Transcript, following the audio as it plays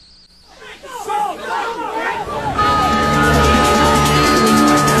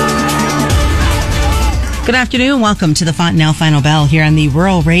Good afternoon. Welcome to the Fontanelle Final Bell here on the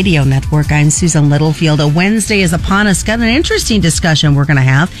Rural Radio Network. I'm Susan Littlefield. A Wednesday is upon us. Got an interesting discussion we're going to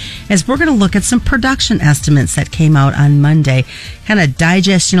have as we're going to look at some production estimates that came out on Monday. Kind of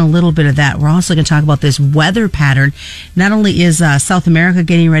digesting a little bit of that. We're also going to talk about this weather pattern. Not only is South America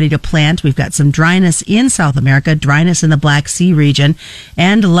getting ready to plant, we've got some dryness in South America, dryness in the Black Sea region,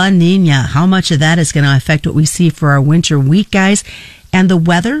 and La Nina. How much of that is going to affect what we see for our winter wheat, guys? And the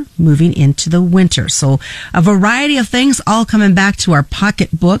weather moving into the winter. So a variety of things all coming back to our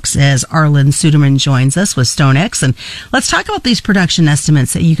pocketbooks as Arlan Suderman joins us with StoneX. And let's talk about these production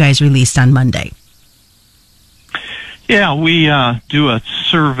estimates that you guys released on Monday. Yeah, we do a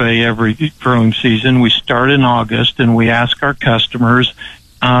survey every growing season. We start in August and we ask our customers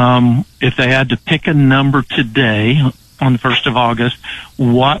if they had to pick a number today on the 1st of August,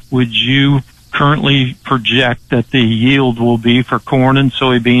 what would you currently project that the yield will be for corn and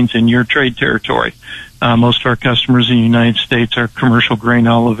soybeans in your trade territory. Most of our customers in the United States are commercial grain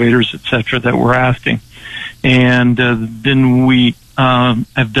elevators, et cetera, that we're asking. And then we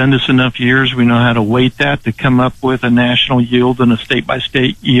have done this enough years, we know how to weight that to come up with a national yield and a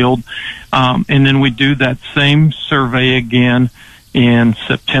state-by-state yield. And then we do that same survey again in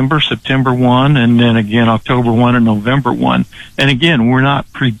September 1, and then again October 1 and November 1. And again, we're not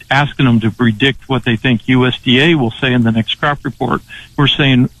asking them to predict what they think USDA will say in the next crop report. We're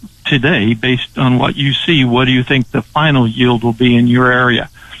saying today, based on what you see, what do you think the final yield will be in your area?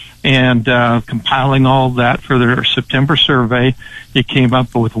 And compiling all that for their September survey, it came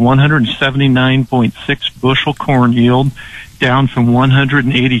up with 179.6 bushel corn yield, down from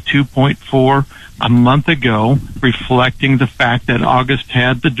 182.4 a month ago, reflecting the fact that August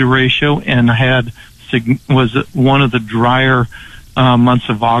had the derecho and was one of the drier months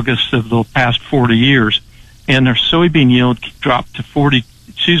of August of the past 40 years. And their soybean yield dropped to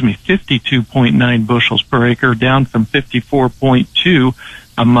 52.9 bushels per acre, down from 54.2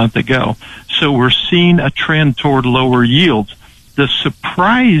 a month ago. So we're seeing a trend toward lower yields. The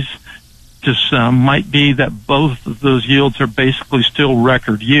surprise to some might be that both of those yields are basically still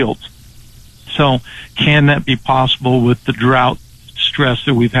record yields. So can that be possible with the drought stress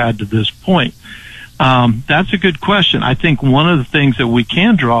that we've had to this point? That's a good question. I think one of the things that we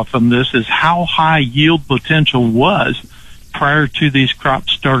can draw from this is how high yield potential was prior to these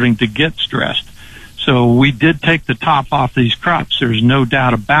crops starting to get stressed. So we did take the top off these crops. There's no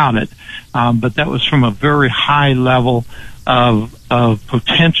doubt about it. But that was from a very high level of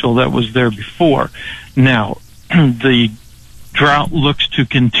potential that was there before. Now, the drought looks to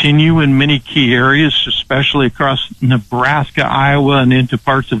continue in many key areas, especially across Nebraska, Iowa, and into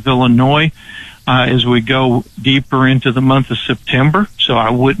parts of Illinois as we go deeper into the month of September. So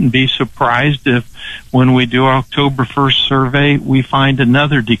I wouldn't be surprised if when we do our October 1st survey, we find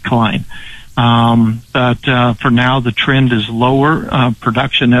another decline. But for now, the trend is lower.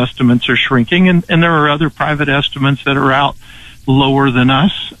 Production estimates are shrinking, and there are other private estimates that are out lower than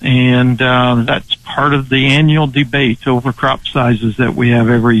us, and that's part of the annual debate over crop sizes that we have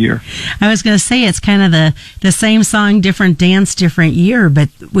every year. I was going to say it's kind of the same song, different dance, different year, but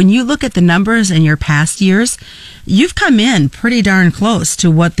when you look at the numbers in your past years, you've come in pretty darn close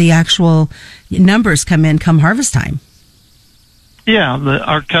to what the actual numbers come in come harvest time. Yeah,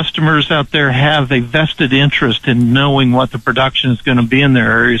 our customers out there have a vested interest in knowing what the production is going to be in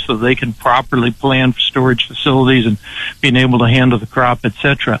their area so they can properly plan for storage facilities and being able to handle the crop,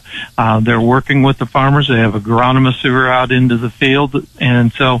 etc. They're working with the farmers. They have agronomists who are out into the field.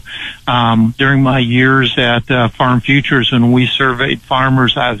 And so during my years at Farm Futures, when we surveyed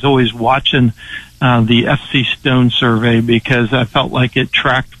farmers, I was always watching the FC Stone survey because I felt like it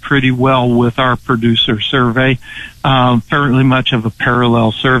tracked pretty well with our producer survey, fairly much of a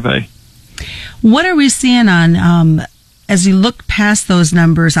parallel survey. What are we seeing on, as you look past those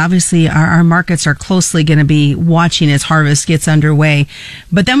numbers, obviously our markets are closely going to be watching as harvest gets underway,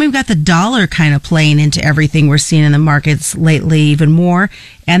 but then we've got the dollar kind of playing into everything we're seeing in the markets lately even more,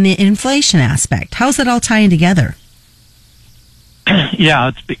 and the inflation aspect. How's it all tying together? Yeah,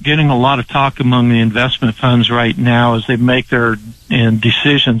 it's getting a lot of talk among the investment funds right now as they make their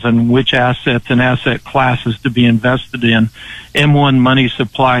decisions on which assets and asset classes to be invested in. M1 money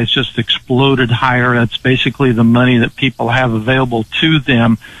supply has just exploded higher. That's basically the money that people have available to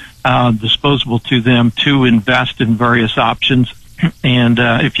them, disposable to them to invest in various options. And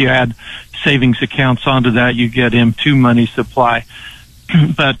if you add savings accounts onto that, you get M2 money supply.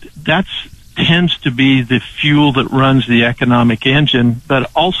 But that's tends to be the fuel that runs the economic engine, but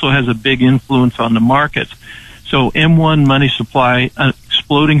also has a big influence on the markets. So M1 money supply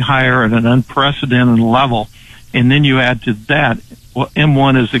exploding higher at an unprecedented level, and then you add to that well,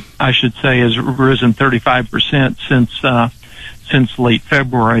 M1 has risen 35% since late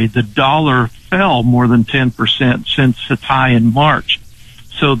February. The dollar fell more than 10% since its high in March.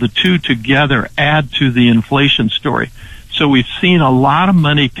 So the two together add to the inflation story. So we've seen a lot of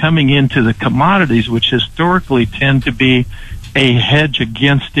money coming into the commodities, which historically tend to be a hedge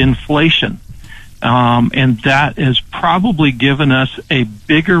against inflation. And that has probably given us a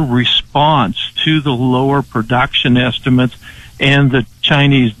bigger response to the lower production estimates and the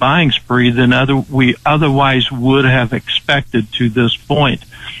Chinese buying spree than we otherwise would have expected to this point.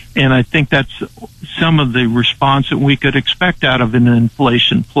 And I think that's some of the response that we could expect out of an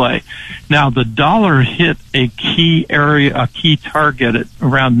inflation play. Now, the dollar hit a key target at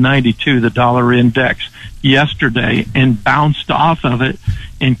around 92, the dollar index, yesterday, and bounced off of it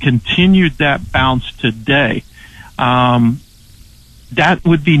and continued that bounce today. That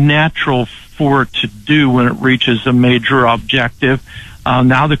would be natural for it to do when it reaches a major objective.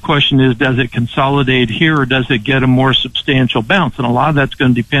 Now the question is, does it consolidate here or does it get a more substantial bounce? And a lot of that's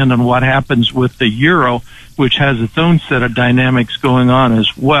going to depend on what happens with the euro, which has its own set of dynamics going on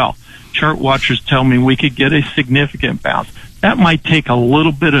as well. Chart watchers tell me we could get a significant bounce. That might take a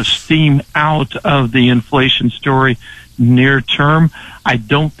little bit of steam out of the inflation story near term. I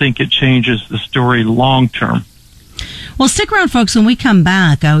don't think it changes the story long term. Well, stick around, folks. When we come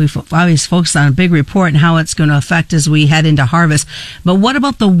back, we always focus on a big report and how it's going to affect as we head into harvest. But what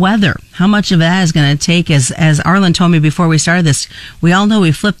about the weather? How much of that is going to take? As Arlan told me before we started this, we all know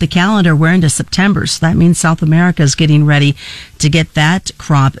we flipped the calendar. We're into September, so that means South America is getting ready to get that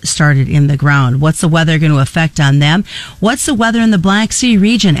crop started in the ground. What's the weather going to affect on them? What's the weather in the Black Sea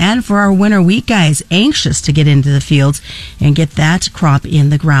region? And for our winter wheat guys, anxious to get into the fields and get that crop in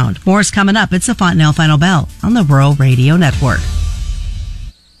the ground. More is coming up. It's the Fontanelle Final Bell on the Rural Radio Network.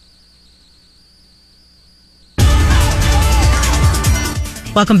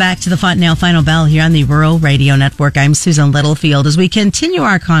 Welcome back to the Fontanelle Final Bell here on the Rural Radio Network. I'm Susan Littlefield as we continue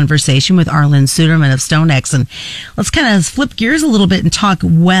our conversation with Arlan Suderman of StoneX. And let's kind of flip gears a little bit and talk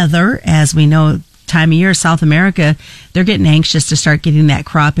weather. As we know, time of year, South America, they're getting anxious to start getting that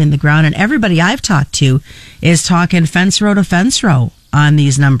crop in the ground. And everybody I've talked to is talking fence row to fence row on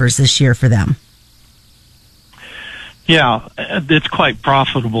these numbers this year for them. Yeah, it's quite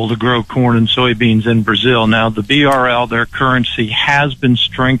profitable to grow corn and soybeans in Brazil. Now, the BRL, their currency, has been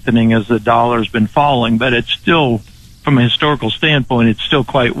strengthening as the dollar's been falling, but it's still, from a historical standpoint, it's still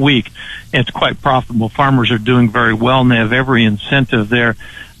quite weak. It's quite profitable. Farmers are doing very well, and they have every incentive there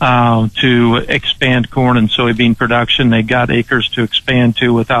to expand corn and soybean production. They got acres to expand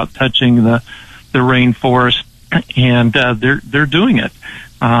to without touching the rainforest, and they're doing it.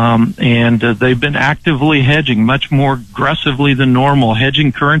 And they've been actively hedging, much more aggressively than normal,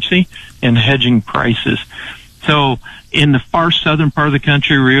 hedging currency and hedging prices. So in the far southern part of the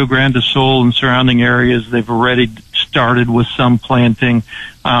country, Rio Grande do Sul and surrounding areas, they've already started with some planting,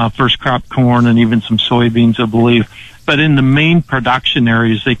 first crop corn and even some soybeans, I believe. But in the main production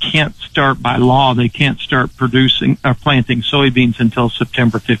areas, they can't start by law. They can't start producing or planting soybeans until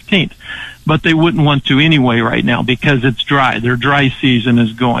September 15th. But they wouldn't want to anyway right now because it's dry. Their dry season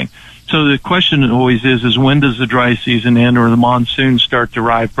is going. So the question always is when does the dry season end or the monsoon start to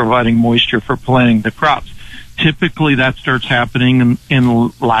arrive, providing moisture for planting the crops? Typically that starts happening in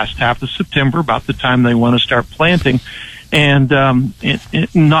the last half of September, about the time they want to start planting. And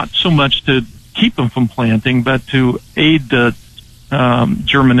not so much to keep them from planting, but to aid the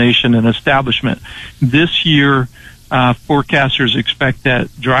germination and establishment. This year, forecasters expect that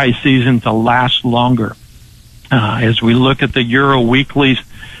dry season to last longer. As we look at the Euro weeklies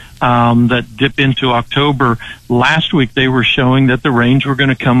that dip into October, last week they were showing that the rains were going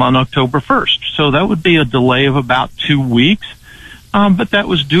to come on October 1st. So that would be a delay of about 2 weeks. But that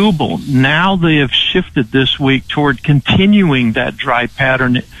was doable. Now they have shifted this week toward continuing that dry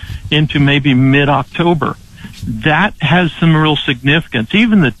pattern into maybe mid-October. That has some real significance.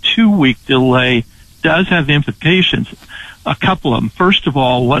 Even the 2-week delay does have implications. A couple of them. First of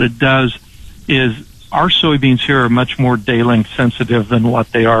all, what it does is our soybeans here are much more day length sensitive than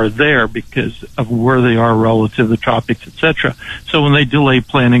what they are there because of where they are relative to the tropics, etc. So when they delay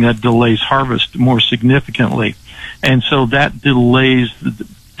planting, that delays harvest more significantly. And so that delays the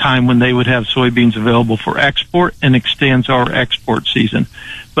time when they would have soybeans available for export and extends our export season.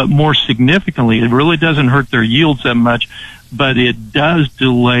 But more significantly, it really doesn't hurt their yields that much, but it does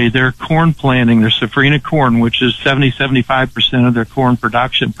delay their corn planting, their safrinha corn, which is 70-75% of their corn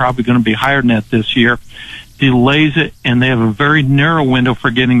production, probably going to be higher than that this year, delays it, and they have a very narrow window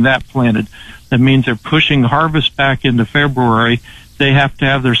for getting that planted. That means they're pushing harvest back into February. they have to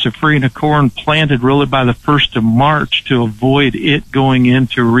have their safrinha corn planted really by the 1st of March to avoid it going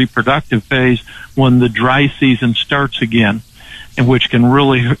into reproductive phase when the dry season starts again, and which can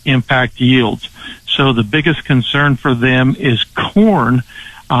really impact yields. So the biggest concern for them is corn,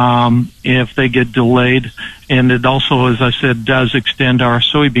 if they get delayed. And it also, as I said, does extend our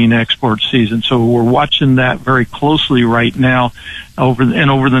soybean export season. So we're watching that very closely right now. Over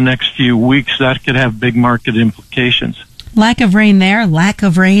the next few weeks, that could have big market implications. Lack of rain there, lack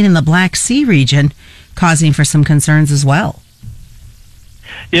of rain in the Black Sea region, causing for some concerns as well.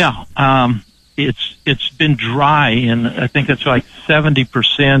 Yeah, it's been dry, and I think it's like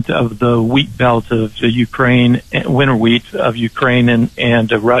 70% of the wheat belt of the Ukraine, winter wheat of Ukraine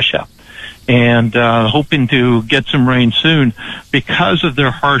and Russia, and hoping to get some rain soon. Because of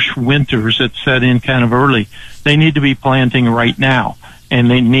their harsh winters that set in kind of early, they need to be planting right now,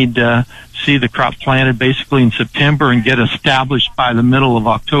 and they need to see the crop planted basically in September and get established by the middle of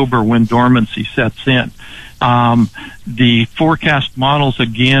October when dormancy sets in. The forecast models,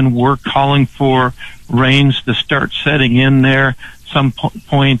 again, we're calling for rains to start setting in there some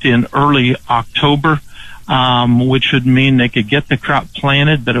point in early October, which would mean they could get the crop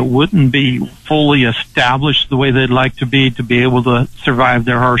planted, but it wouldn't be fully established the way they'd like to be able to survive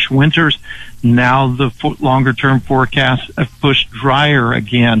their harsh winters. Now the longer-term forecasts have pushed drier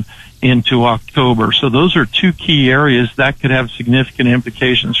again into October. So those are two key areas that could have significant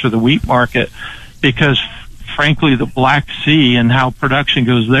implications for the wheat market, because frankly, the Black Sea and how production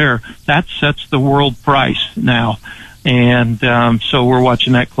goes there, that sets the world price now. And so we're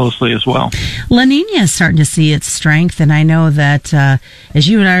watching that closely as well. La Nina is starting to see its strength, and I know that as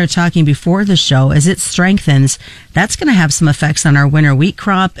you and I were talking before the show, as it strengthens, that's going to have some effects on our winter wheat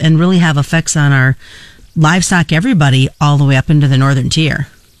crop and really have effects on our livestock, everybody, all the way up into the northern tier.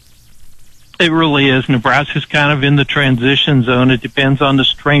 It really is. Nebraska's kind of in the transition zone. It depends on the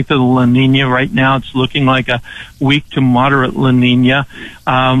strength of the La Nina. Right now, it's looking like a weak to moderate La Nina.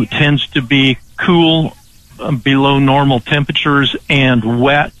 It tends to be cool, below normal temperatures, and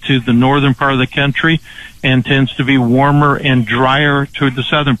wet to the northern part of the country, and tends to be warmer and drier to the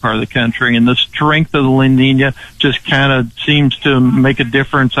southern part of the country. And the strength of the La Nina just kind of seems to make a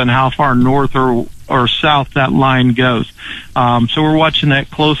difference on how far north or south that line goes. So we're watching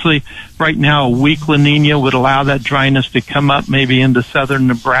that closely. Right now, a weak La Nina would allow that dryness to come up maybe into southern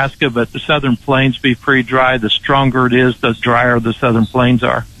Nebraska, but the southern plains be pretty dry. The stronger it is, the drier the southern plains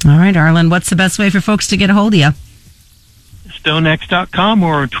are. All right, Arlan, what's the best way for folks to get a hold of you? StoneX.com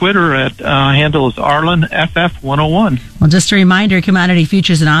or Twitter at handle is ArlanFF101. Well, just a reminder, commodity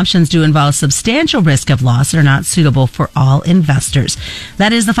futures and options do involve substantial risk of loss and are not suitable for all investors.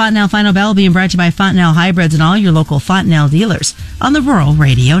 That is the Fontanelle Final Bell being brought to you by Fontanelle Hybrids and all your local Fontanelle dealers on the Rural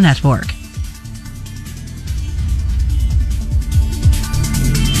Radio Network.